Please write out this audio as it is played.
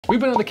We've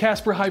been on the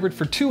Casper Hybrid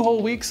for 2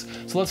 whole weeks,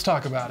 so let's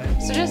talk about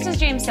it. So just as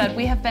James said,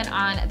 we have been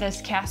on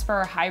this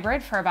Casper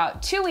Hybrid for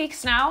about 2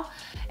 weeks now.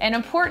 An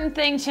important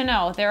thing to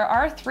know, there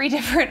are 3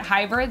 different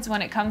hybrids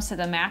when it comes to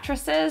the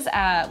mattresses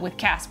with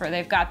Casper.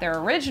 They've got their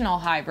original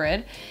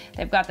hybrid,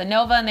 they've got the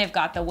Nova, and they've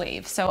got the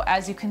Wave. So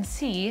as you can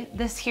see,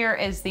 this here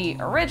is the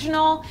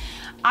original.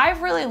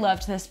 I've really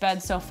loved this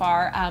bed so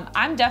far.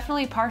 I'm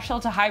definitely partial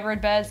to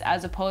hybrid beds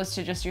as opposed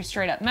to just your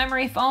straight up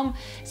memory foam,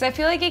 because I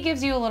feel like it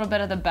gives you a little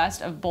bit of the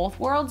best of both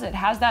worlds. It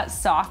has that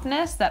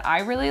softness that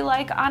I really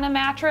like on a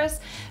mattress,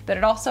 but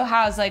it also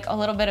has like a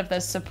little bit of the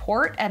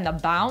support and the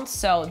bounce.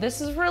 So this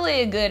is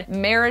really a good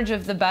marriage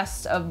of the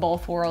best of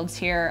both worlds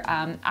here.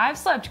 I've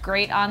slept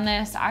great on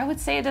this. I would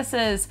say this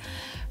is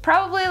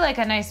probably like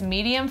a nice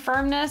medium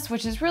firmness,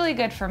 which is really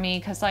good for me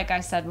because like I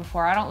said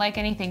before, I don't like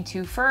anything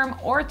too firm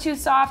or too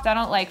soft. I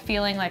don't like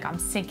feeling like I'm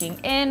sinking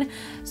in.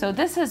 So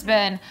this has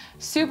been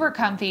super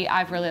comfy.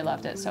 I've really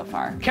loved it so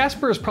far.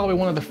 Casper is probably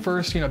one of the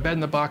first,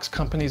 bed-in-the-box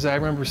companies I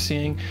remember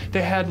seeing.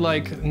 They had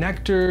like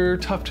Nectar,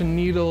 Tuft &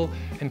 Needle,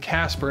 and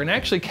Casper. And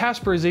actually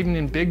Casper is even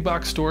in big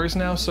box stores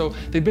now, so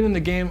they've been in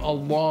the game a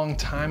long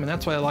time, and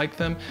that's why I like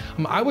them.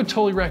 I would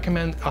totally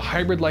recommend a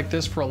hybrid like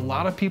this for a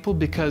lot of people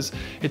because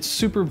it's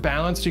super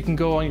balanced. You can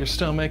go on your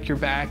stomach, your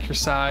back, your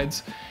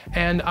sides.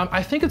 And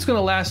I think it's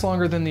gonna last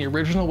longer than the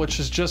original, which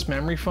is just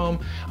memory foam.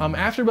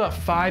 After about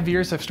 5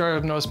 years, I've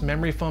started to notice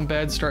memory foam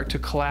beds start to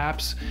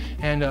collapse,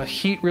 and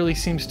heat really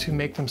seems to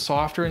make them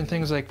softer and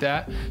things like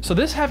that. So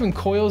this having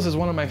coils is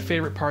one of my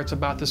favorite parts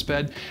about this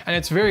bed, and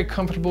it's very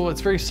comfortable.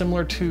 It's very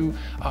similar to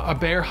a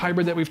Bear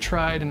hybrid that we've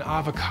tried, an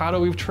Avocado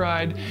we've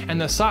tried,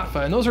 and the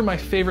Sattva, and those are my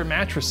favorite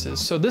mattresses.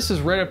 So this is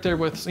right up there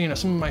with some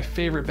of my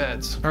favorite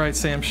beds. All right,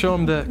 Sam, show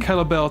them the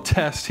kettlebell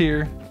test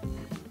here.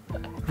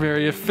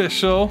 Very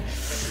official.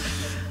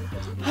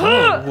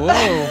 Oh,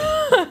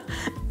 whoa.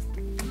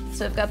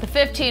 So I've got the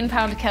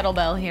 15-pound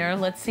kettlebell here.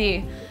 Let's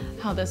see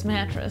how this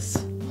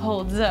mattress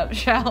holds up,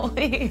 shall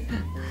we?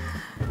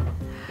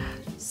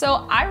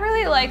 So I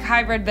really like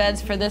hybrid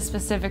beds for this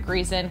specific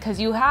reason, because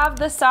you have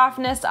the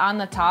softness on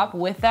the top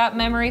with that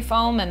memory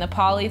foam and the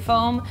poly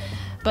foam,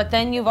 but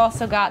then you've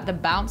also got the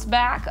bounce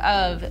back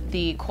of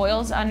the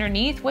coils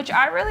underneath, which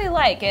I really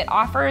like. It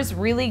offers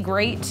really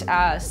great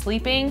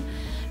sleeping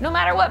no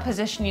matter what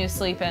position you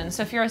sleep in.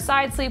 So if you're a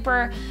side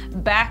sleeper,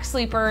 back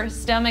sleeper,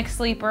 stomach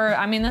sleeper,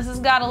 I mean, this has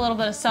got a little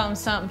bit of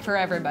something for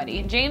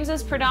everybody. James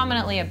is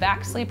predominantly a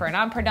back sleeper and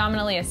I'm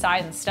predominantly a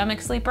side and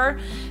stomach sleeper.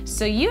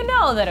 So you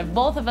know that if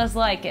both of us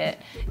like it,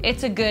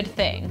 it's a good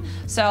thing.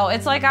 So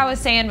it's like I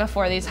was saying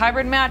before, these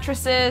hybrid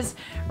mattresses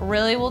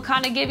really will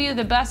kind of give you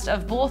the best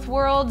of both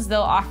worlds.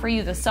 They'll offer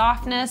you the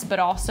softness, but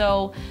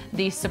also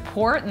the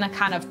support and the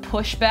kind of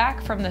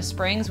pushback from the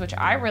springs, which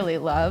I really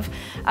love.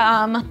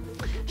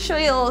 Show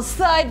you a little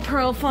side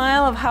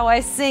profile of how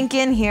I sink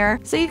in here.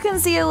 So you can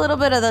see a little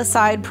bit of the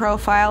side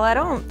profile. I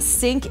don't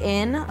sink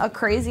in a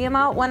crazy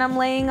amount when I'm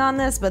laying on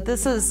this, but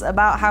this is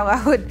about how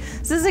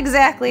this is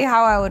exactly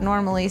how I would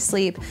normally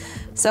sleep.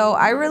 So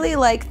I really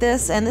like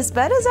this, and this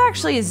bed is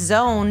actually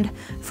zoned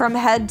from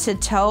head to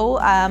toe,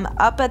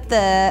 up at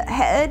the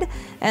head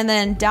and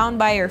then down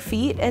by your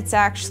feet. It's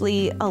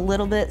actually a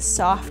little bit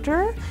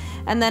softer.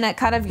 And then at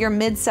kind of your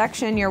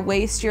midsection, your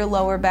waist, your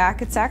lower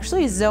back, it's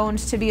actually zoned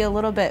to be a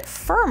little bit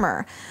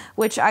firmer,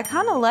 which I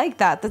kind of like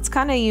that. That's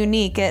kind of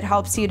unique. It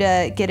helps you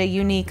to get a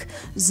unique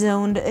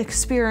zoned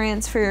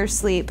experience for your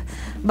sleep.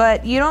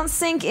 But you don't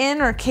sink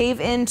in or cave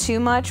in too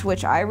much,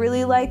 which I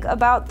really like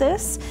about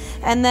this.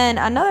 And then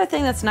another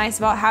thing that's nice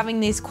about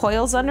having these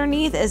coils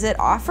underneath is it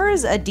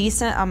offers a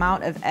decent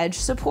amount of edge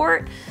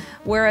support.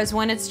 Whereas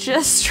when it's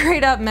just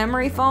straight up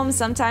memory foam,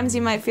 sometimes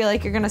you might feel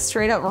like you're gonna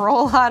straight up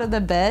roll out of the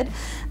bed.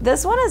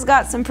 This one has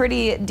got some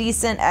pretty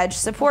decent edge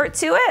support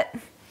to it.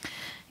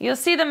 You'll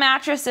see the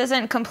mattress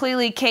isn't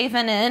completely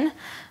caving in.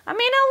 I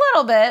mean, a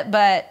little bit,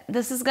 but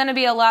this is gonna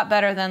be a lot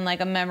better than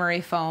like a memory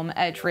foam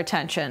edge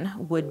retention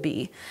would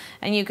be.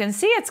 And you can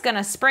see it's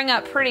gonna spring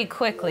up pretty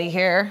quickly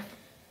here.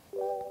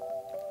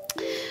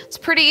 It's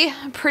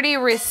pretty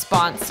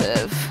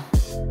responsive.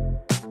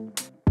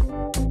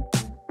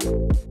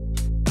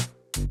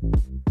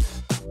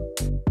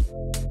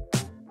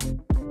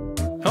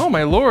 Oh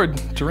my lord,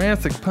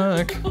 Jurassic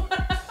Park.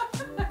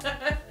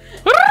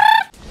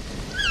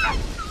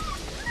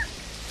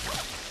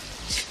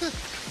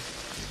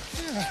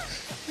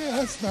 Yeah,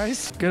 that's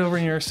nice. Get over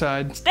on your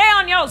side. Stay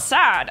on your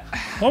side.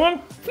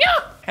 Woman. Yeah.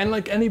 And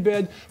like any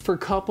bed for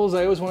couples,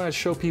 I always want to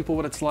show people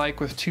what it's like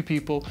with 2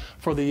 people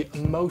for the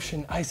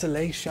motion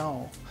isolation.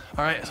 All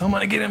right, so I'm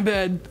gonna get in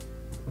bed.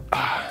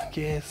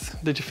 Yes.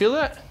 Did you feel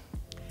that?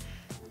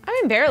 I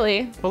mean,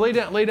 barely. Well,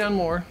 lay down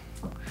more.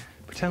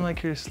 Pretend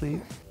like you're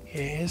asleep.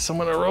 Yes, I'm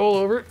gonna roll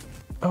over.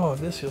 Oh,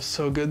 this feels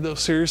so good though.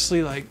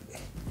 Seriously, like,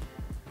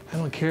 I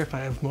don't care if I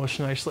have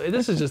motion isolation.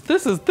 This is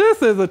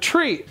a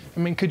treat. I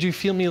mean, could you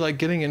feel me like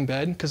getting in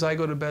bed? Because I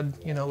go to bed,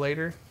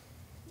 later.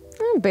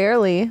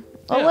 Barely.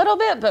 Yeah. A little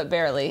bit, but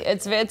barely.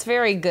 It's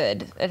very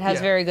good. It has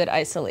very good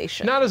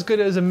isolation. Not as good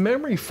as a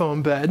memory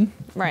foam bed,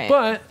 right?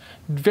 But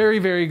very,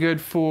 very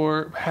good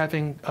for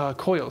having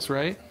coils,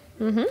 right?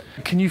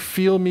 Can you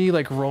feel me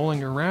like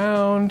rolling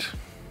around?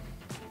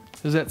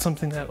 Is that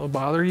something that will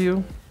bother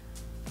you?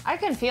 I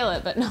can feel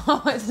it, but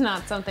no, it's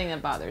not something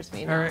that bothers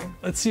me. No. All right,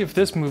 let's see if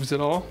this moves at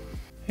all.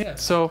 Yeah,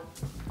 so.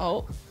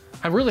 Oh.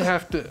 I really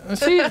have to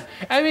see.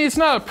 I mean, it's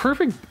not a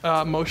perfect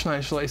motion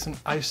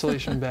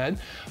isolation bed,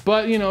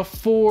 but you know,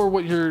 for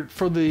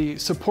the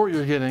support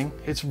you're getting,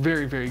 it's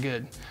very, very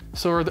good.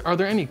 So, are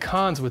there any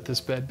cons with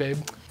this bed, babe?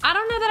 I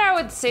don't know that I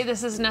would say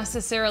this is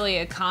necessarily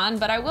a con,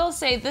 but I will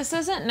say this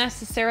isn't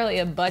necessarily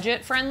a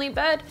budget-friendly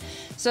bed.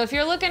 So if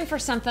you're looking for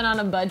something on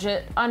a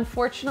budget,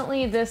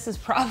 unfortunately, this is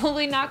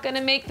probably not going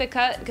to make the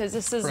cut because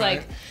this is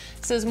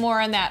this is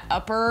more in that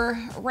upper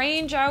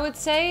range, I would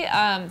say.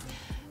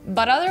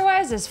 But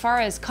otherwise, as far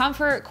as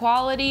comfort,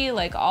 quality,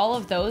 like all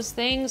of those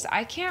things,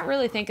 I can't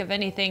really think of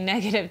anything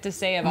negative to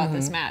say about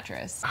this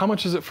mattress. How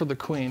much is it for the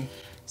queen?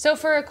 So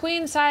for a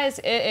queen size,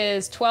 it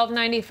is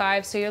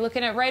 $12.95. So you're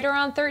looking at right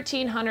around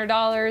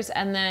 $1,300.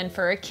 And then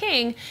for a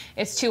king,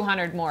 it's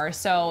 $200 more.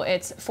 So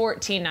it's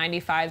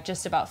 $14.95,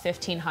 just about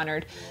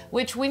 $1,500,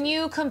 which when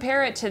you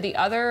compare it to the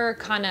other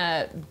kind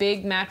of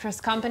big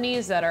mattress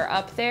companies that are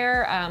up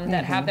there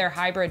that have their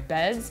hybrid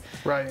beds,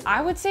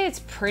 I would say it's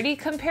pretty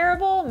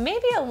comparable,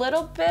 maybe a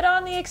little bit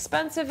on the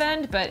expensive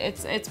end, but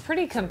it's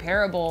pretty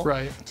comparable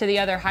to the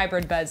other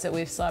hybrid beds that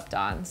we've slept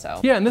on. So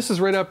yeah, and this is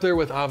right up there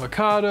with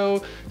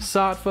Avocado,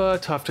 Satva,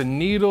 Tough to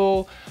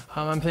Needle.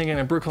 I'm thinking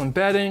of Brooklyn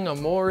Bedding,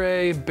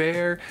 Amore,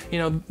 Bear. You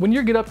know, when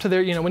you get up to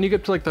there, you know, when you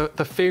get to like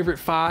the favorite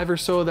 5 or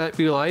so that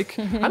we like,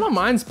 I don't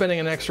mind spending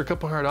an extra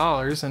couple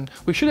 $100, and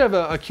we should have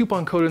a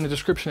coupon code in the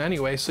description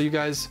anyway. So you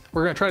guys,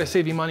 we're gonna try to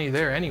save you money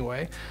there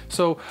anyway.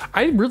 So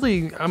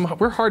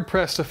we're hard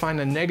pressed to find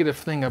a negative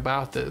thing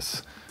about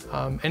this.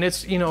 And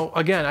it's, you know,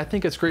 again, I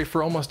think it's great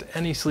for almost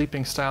any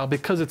sleeping style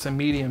because it's a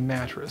medium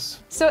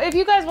mattress. So if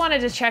you guys wanted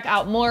to check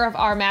out more of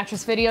our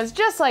mattress videos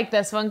just like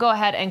this one, go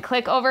ahead and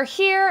click over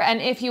here. And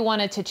if you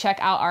wanted to check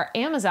out our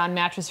Amazon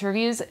mattress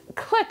reviews,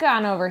 click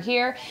on over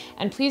here.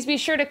 And please be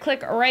sure to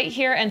click right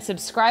here and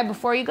subscribe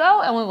before you go.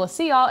 And we will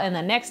see y'all in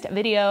the next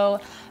video.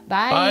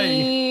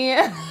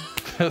 Bye.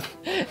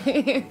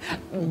 Bye.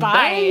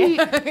 Bye.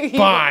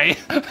 Bye.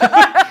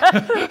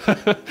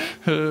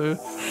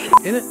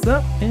 In it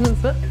up.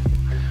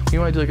 You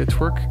want to do like a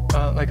twerk?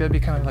 Like that'd be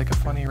kind of like a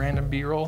funny random B-roll.